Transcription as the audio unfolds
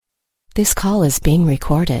This call is being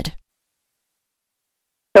recorded.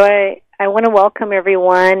 So I want to welcome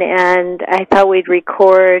everyone, and I thought we'd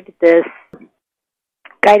record this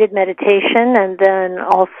guided meditation and then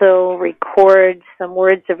also record some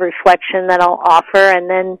words of reflection that I'll offer, and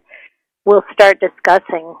then we'll start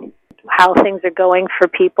discussing how things are going for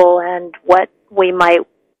people and what we might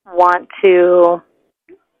want to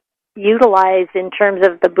utilize in terms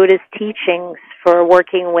of the Buddhist teachings for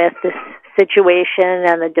working with this situation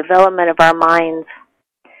and the development of our minds.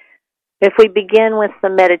 If we begin with the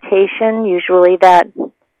meditation, usually that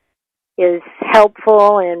is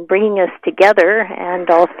helpful in bringing us together and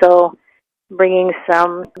also bringing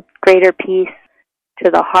some greater peace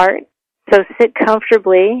to the heart. So sit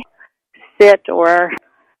comfortably, sit or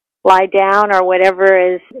lie down or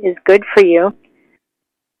whatever is good for you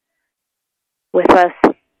with a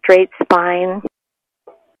straight spine.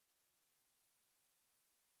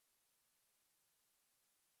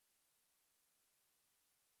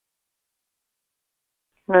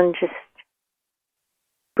 And just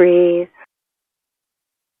breathe.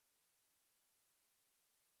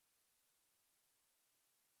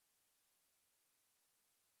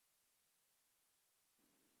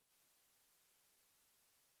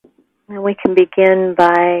 And we can begin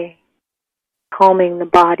by calming the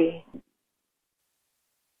body.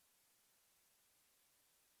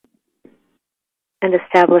 And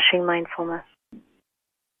establishing mindfulness.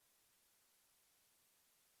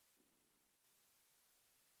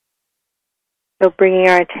 So bringing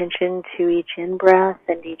our attention to each in-breath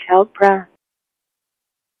and each out-breath.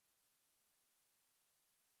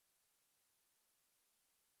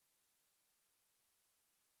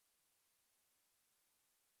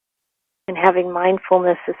 And having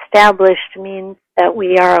mindfulness established means that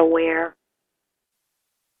we are aware.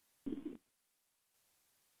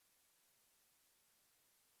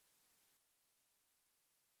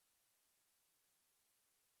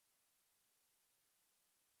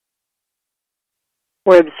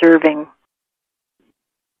 We're observing.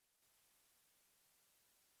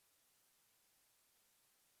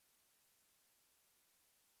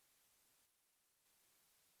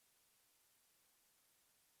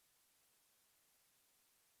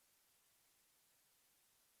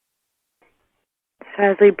 So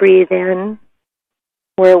as we breathe in,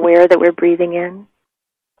 we're aware that we're breathing in.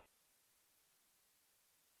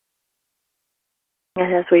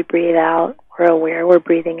 And as we breathe out, we're aware we're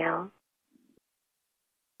breathing out.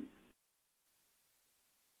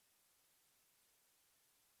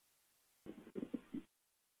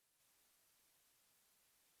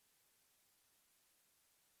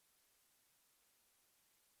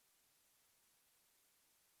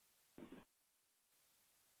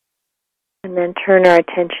 And then turn our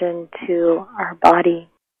attention to our body.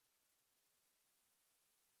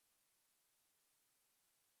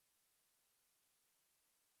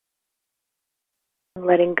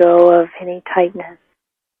 Letting go of any tightness,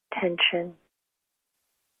 tension.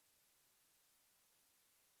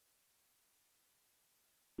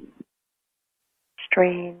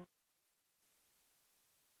 Strain.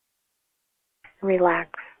 Relax.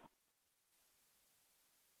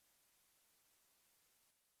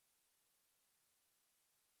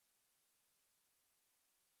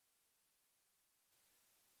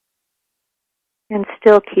 And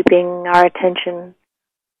still keeping our attention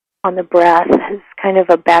on the breath as kind of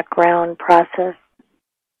a background process.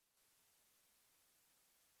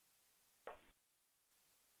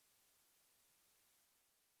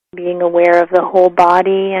 Being aware of the whole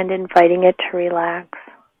body and inviting it to relax.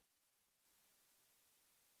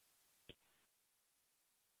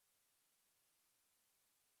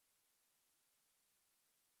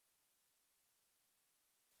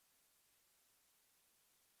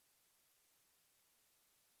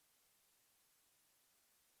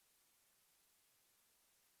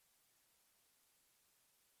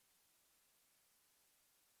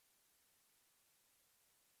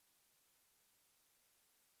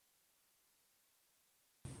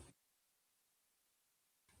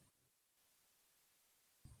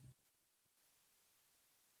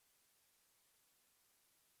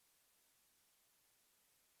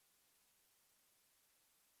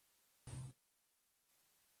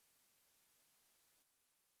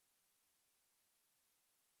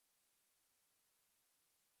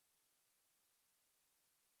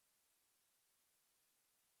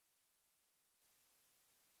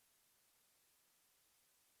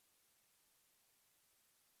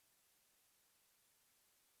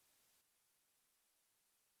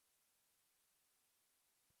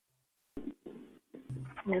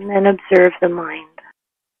 And then observe the mind.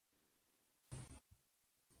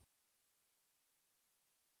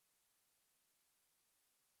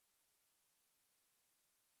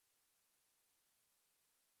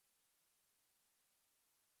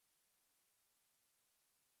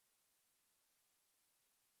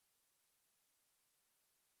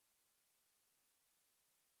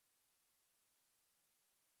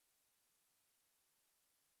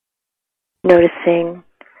 noticing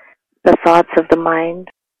the thoughts of the mind.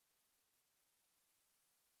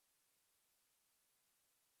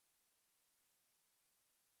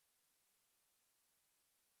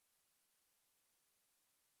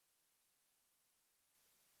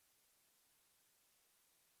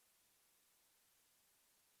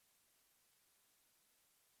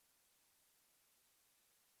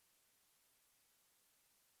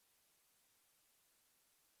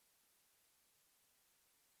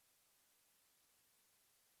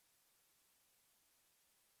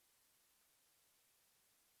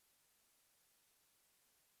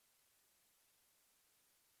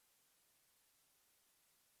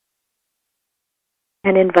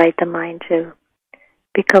 And invite the mind to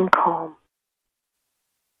become calm.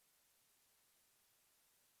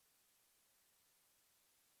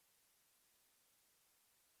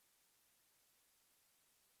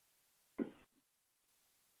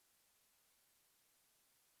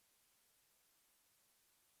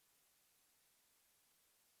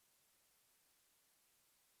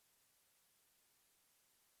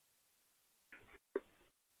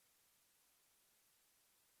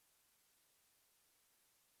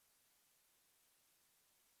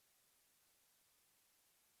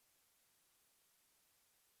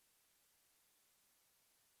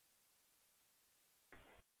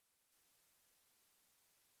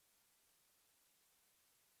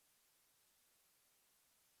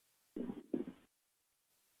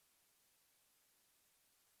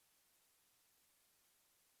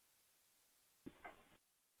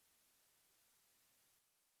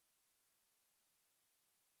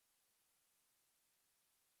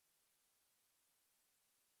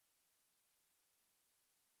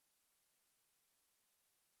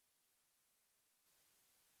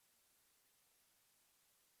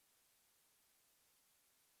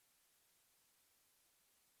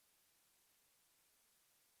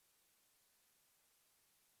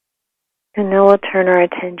 And now we'll turn our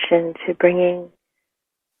attention to bringing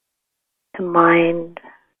to mind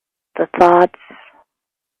the thoughts,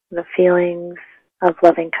 the feelings of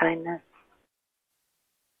loving kindness.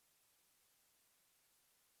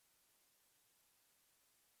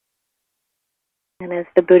 And as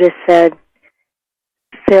the Buddha said,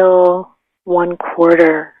 fill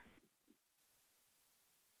 1/4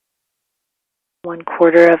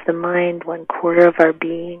 of the mind, 1/4 of our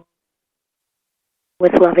being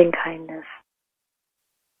with loving kindness.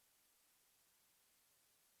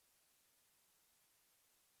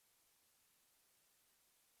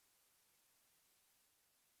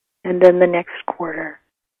 And then the next quarter.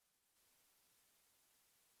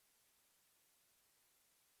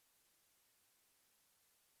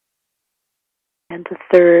 And the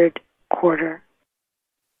third quarter.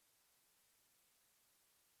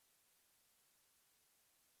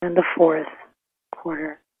 And the fourth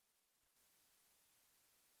quarter.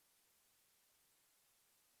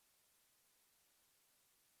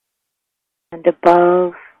 And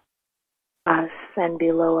above us and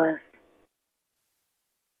below us.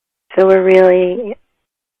 So we're really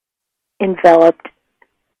enveloped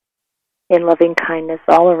in loving kindness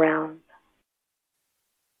all around.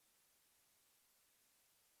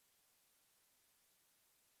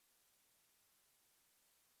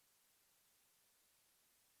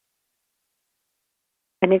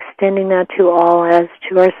 And extending that to all as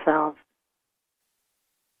to ourselves.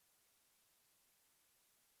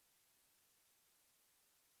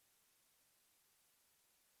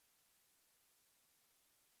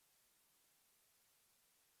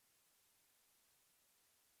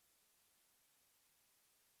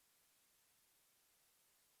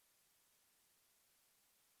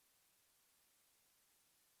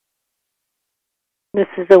 This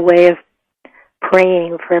is a way of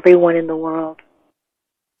praying for everyone in the world.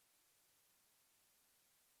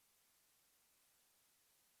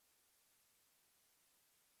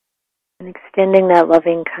 And extending that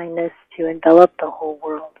loving kindness to envelop the whole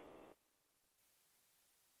world.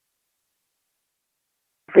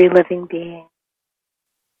 Every living being.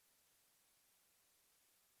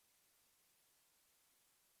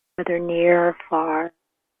 Whether near or far.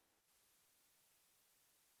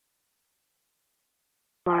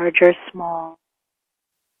 Large or small.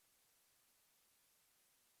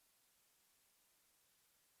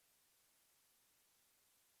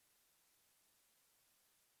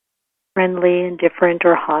 Friendly, indifferent,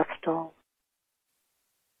 or hostile.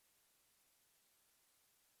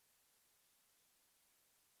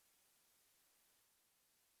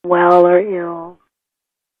 Well or ill.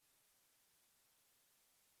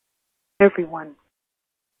 Everyone.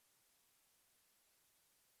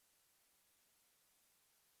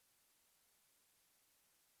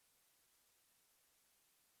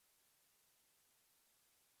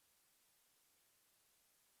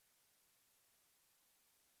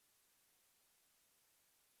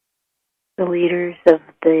 the leaders of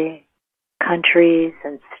the countries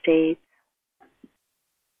and states,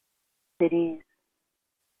 cities,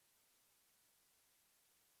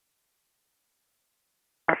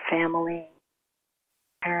 our family,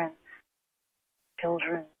 parents,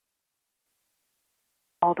 children,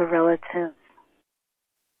 all the relatives,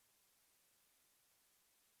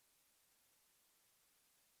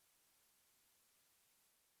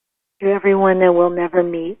 to everyone that we'll never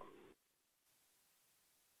meet,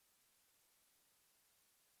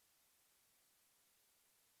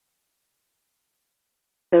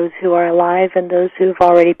 those who are alive and those who've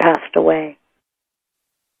already passed away,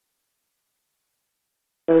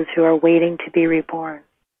 those who are waiting to be reborn,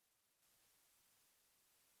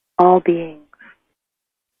 all beings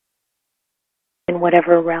in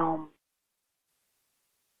whatever realm.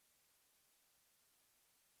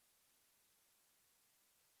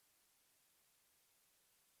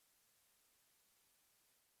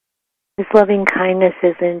 This loving kindness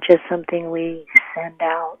isn't just something we send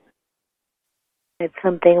out. It's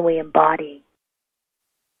something we embody.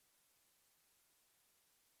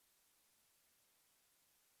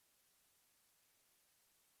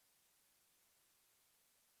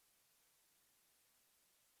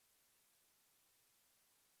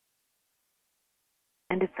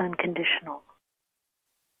 And it's unconditional.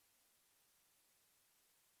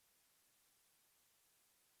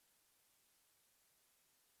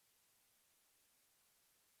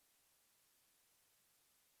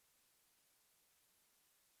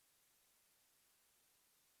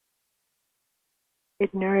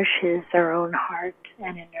 It nourishes our own heart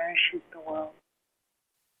and it nourishes the world.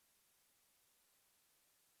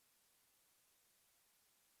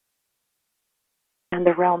 And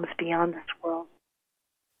the realms beyond this world.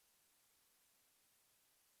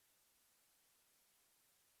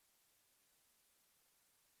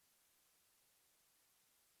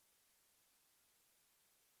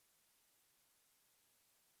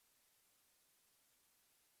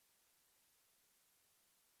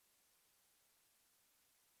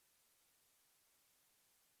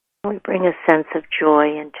 We bring a sense of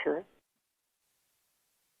joy into it,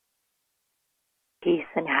 peace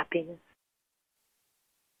and happiness.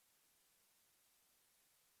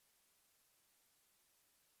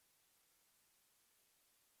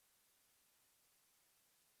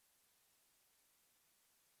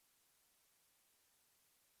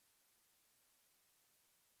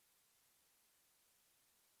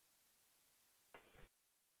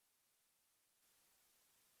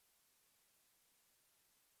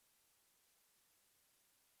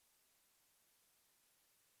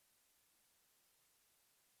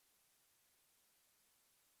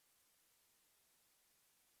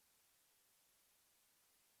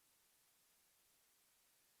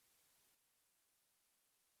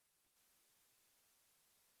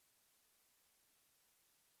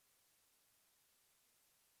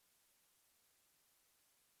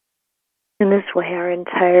 In this way, our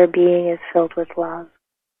entire being is filled with love.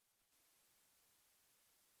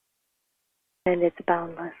 And it's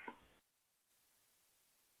boundless.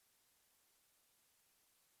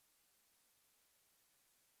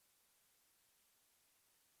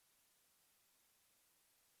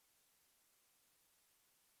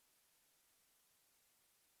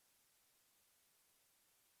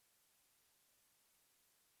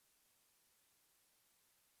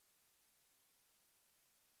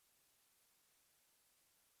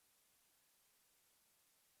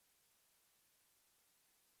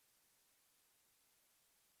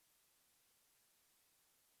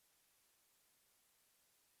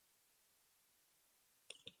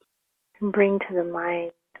 And bring to the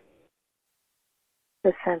mind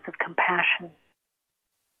the sense of compassion,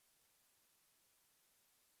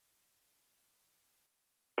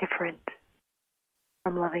 different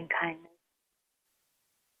from loving kindness.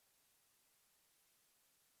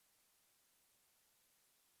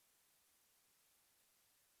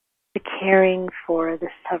 The caring for the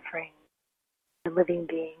suffering the living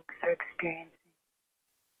beings are experiencing.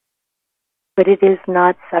 But it is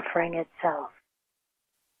not suffering itself.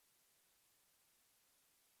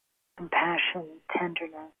 Compassion,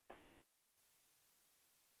 tenderness.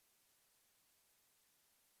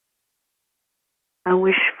 I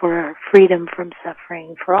wish for freedom from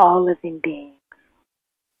suffering for all living beings.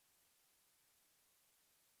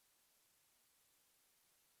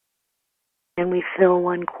 And we fill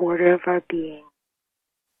 1/4 of our being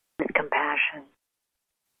with compassion.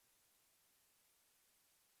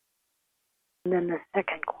 And then the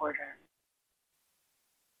second quarter.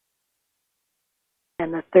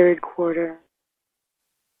 And the third quarter.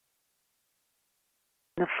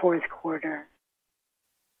 And the fourth quarter.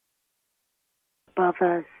 Above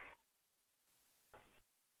us,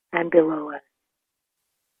 and below us,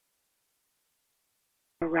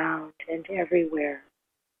 around and everywhere,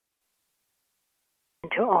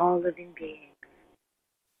 and to all living beings,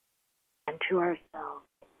 and to ourselves.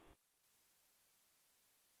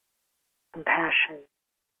 Compassion.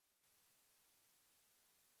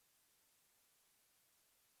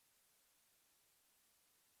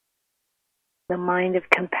 The mind of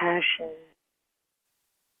compassion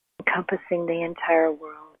encompassing the entire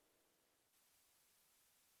world.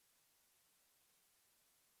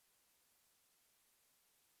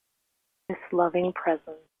 This loving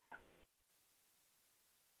presence,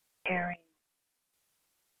 caring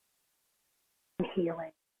and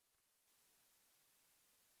healing.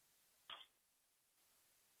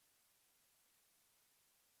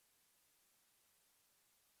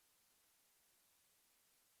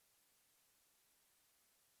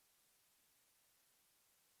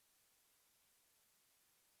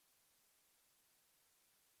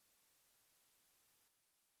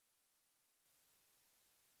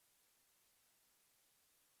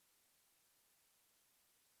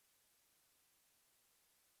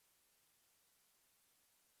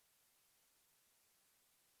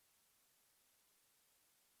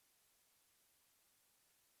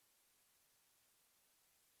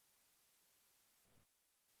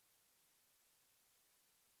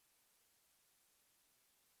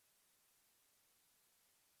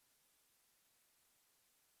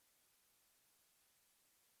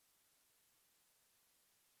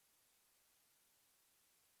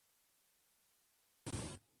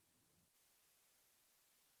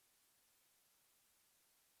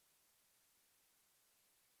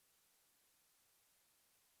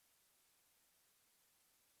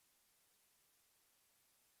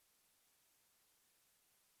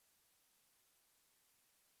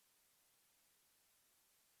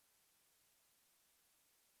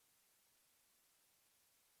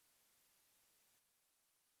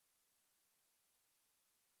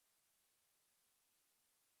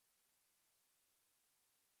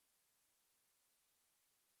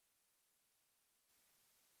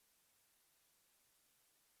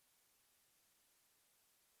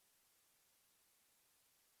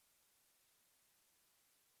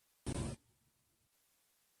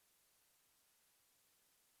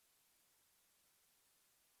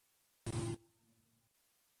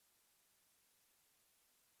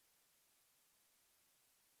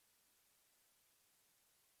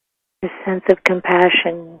 This sense of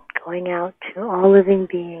compassion going out to all living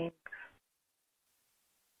beings,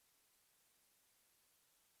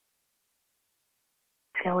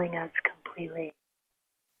 filling us completely.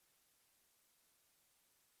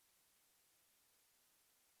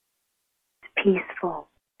 It's peaceful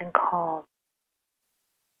and calm.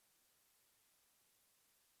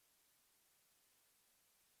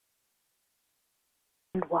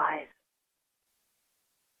 And wise.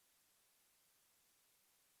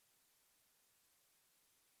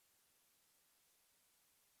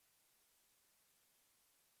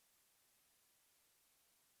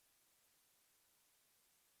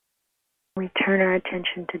 We turn our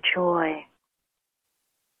attention to joy,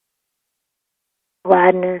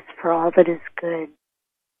 gladness for all that is good,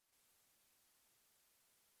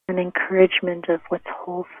 an encouragement of what's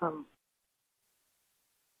wholesome,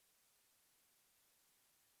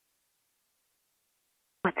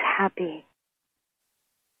 what's happy,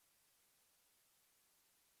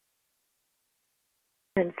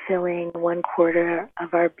 and filling 1/4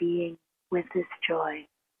 of our being with this joy.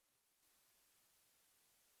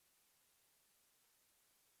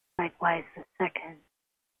 Likewise, the second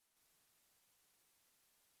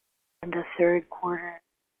and the third quarter,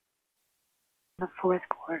 the fourth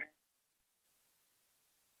quarter,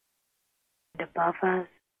 and above us,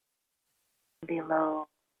 below,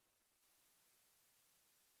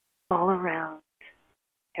 all around,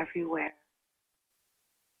 everywhere,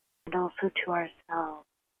 and also to ourselves.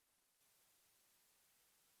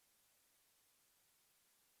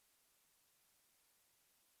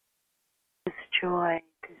 This joy,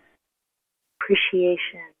 this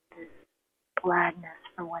appreciation, this gladness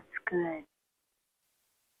for what's good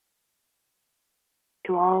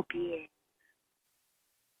to all beings,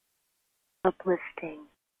 uplifting,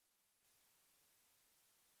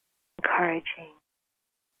 encouraging,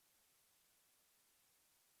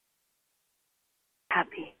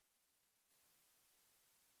 happy.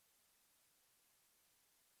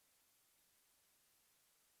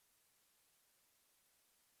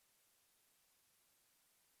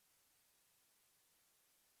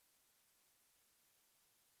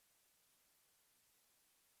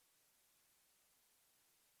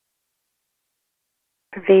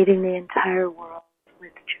 Pervading the entire world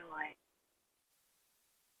with joy.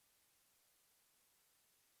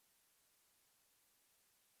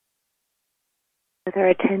 with our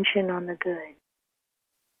attention on the good,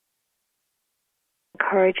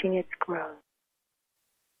 encouraging its growth.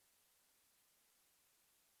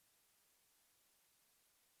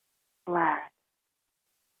 Glad.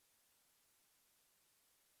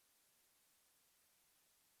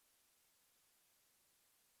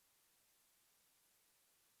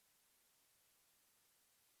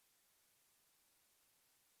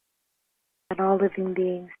 That all living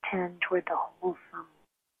beings tend toward the wholesome.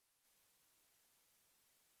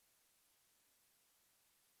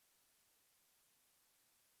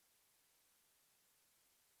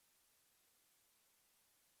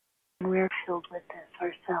 We're filled with this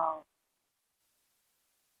ourselves,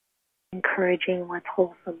 encouraging what's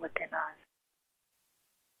wholesome within us.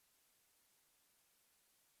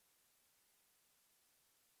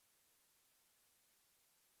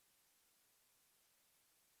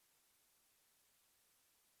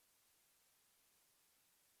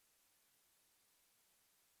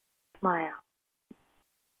 Smile.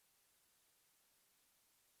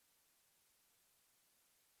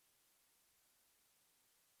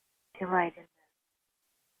 Delight in this.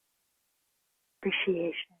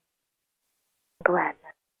 Appreciation. Gladness.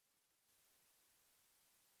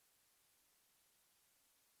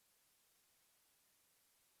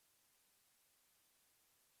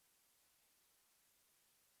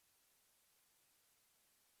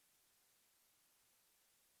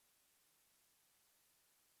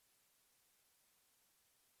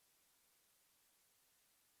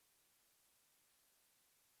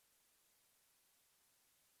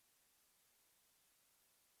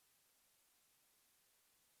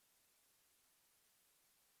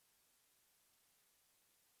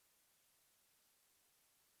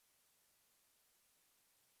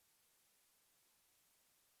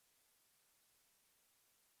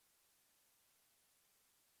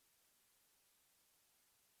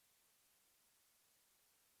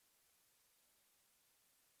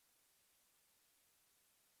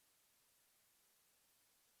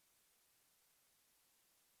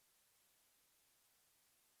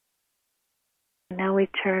 Now we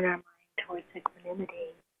turn our mind towards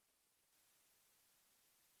equanimity,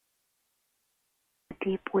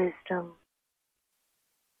 deep wisdom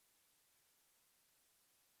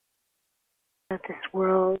that this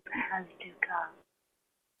world has to come.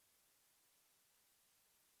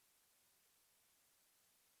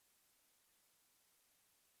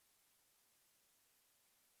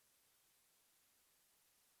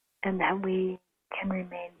 And that we can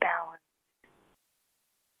remain balanced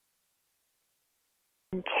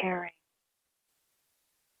and caring.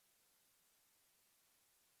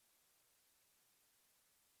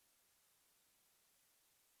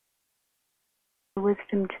 The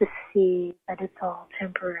wisdom to see that it's all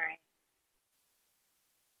temporary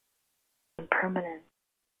and permanent.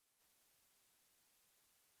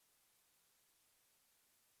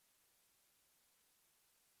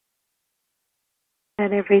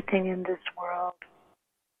 That everything in this world,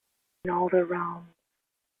 in all the realms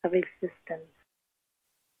of existence, is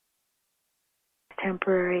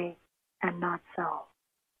temporary and not self.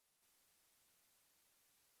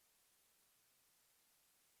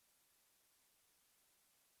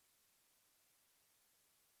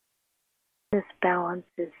 This balance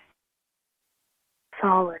is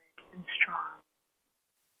solid and strong,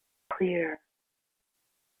 clear.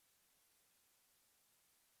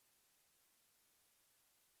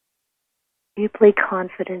 Deeply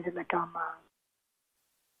confident in the Dhamma.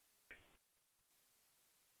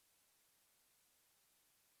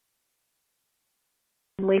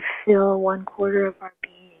 And we fill 1/4 of our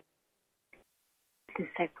being with this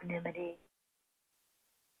equanimity.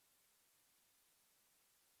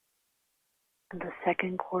 And the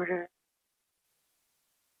 2nd quarter,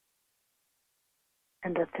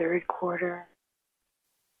 and the 3rd quarter,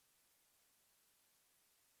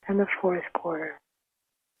 and the 4th quarter.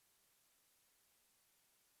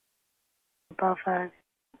 Above us,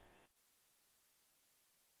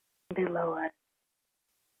 below us,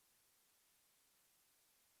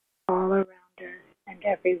 all around us and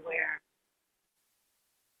everywhere,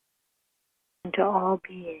 and to all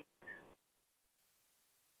beings,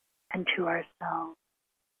 and to ourselves.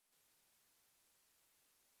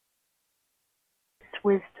 This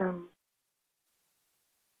wisdom,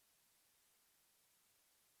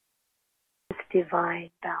 this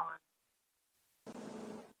divine balance,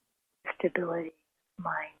 stability,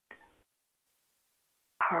 mind,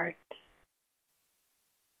 heart.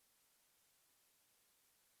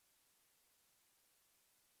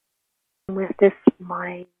 And with this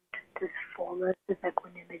mind, this fullness of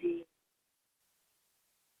equanimity,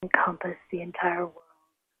 encompass the entire world.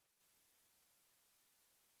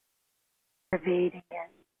 pervading it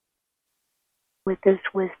with this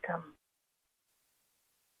wisdom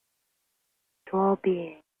to all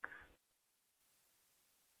beings.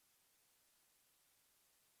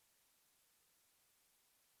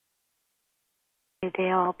 May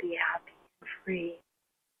they all be happy and free.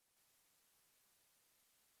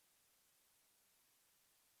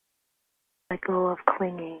 Let go of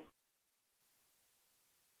clinging.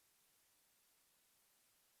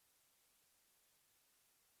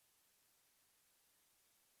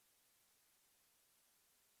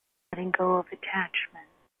 Letting go of attachment.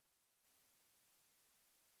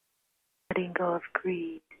 Letting go of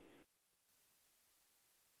greed,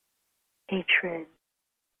 hatred,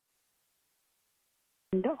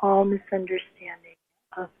 and all misunderstanding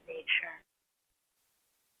of nature.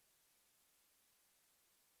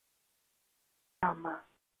 Dhamma.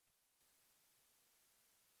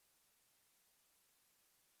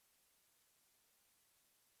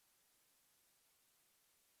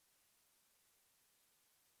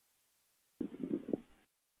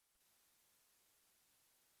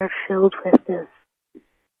 Are filled with this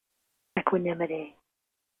equanimity.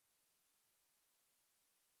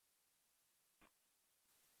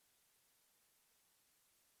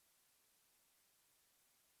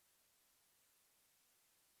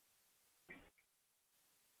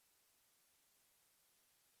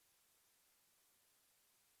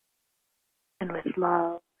 And with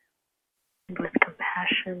love, and with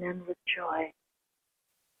compassion, and with joy.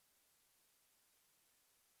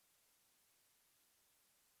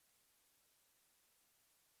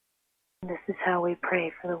 And this is how we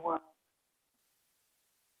pray for the world.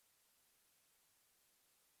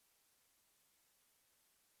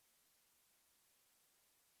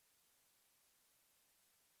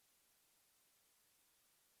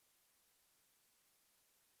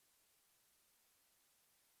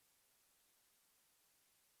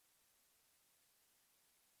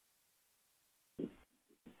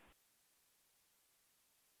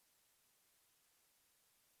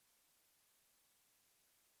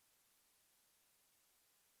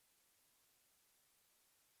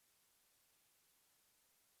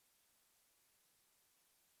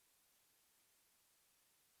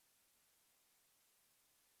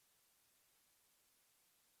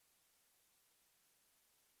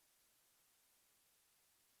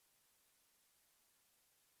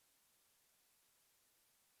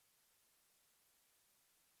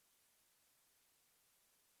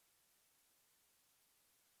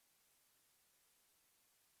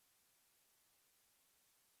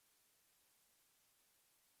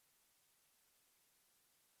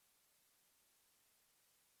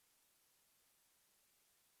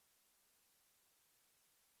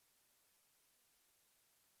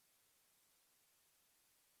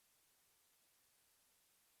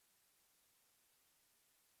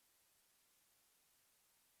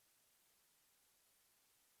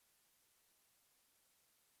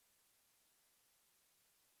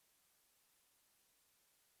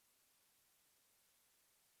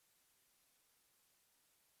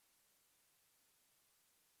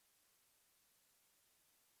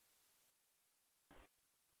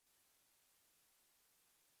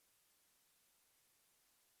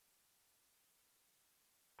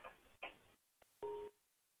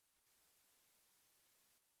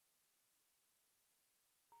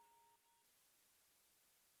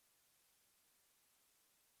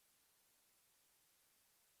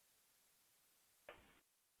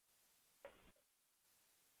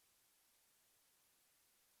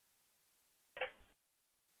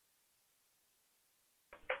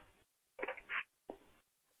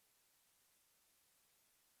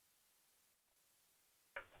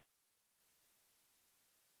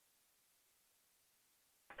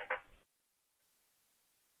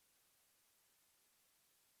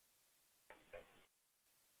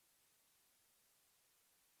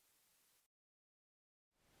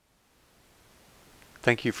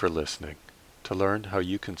 Thank you for listening. To learn how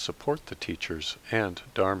you can support the teachers and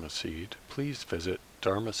Dharma Seed, please visit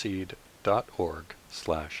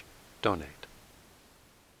dharmaseed.org/donate.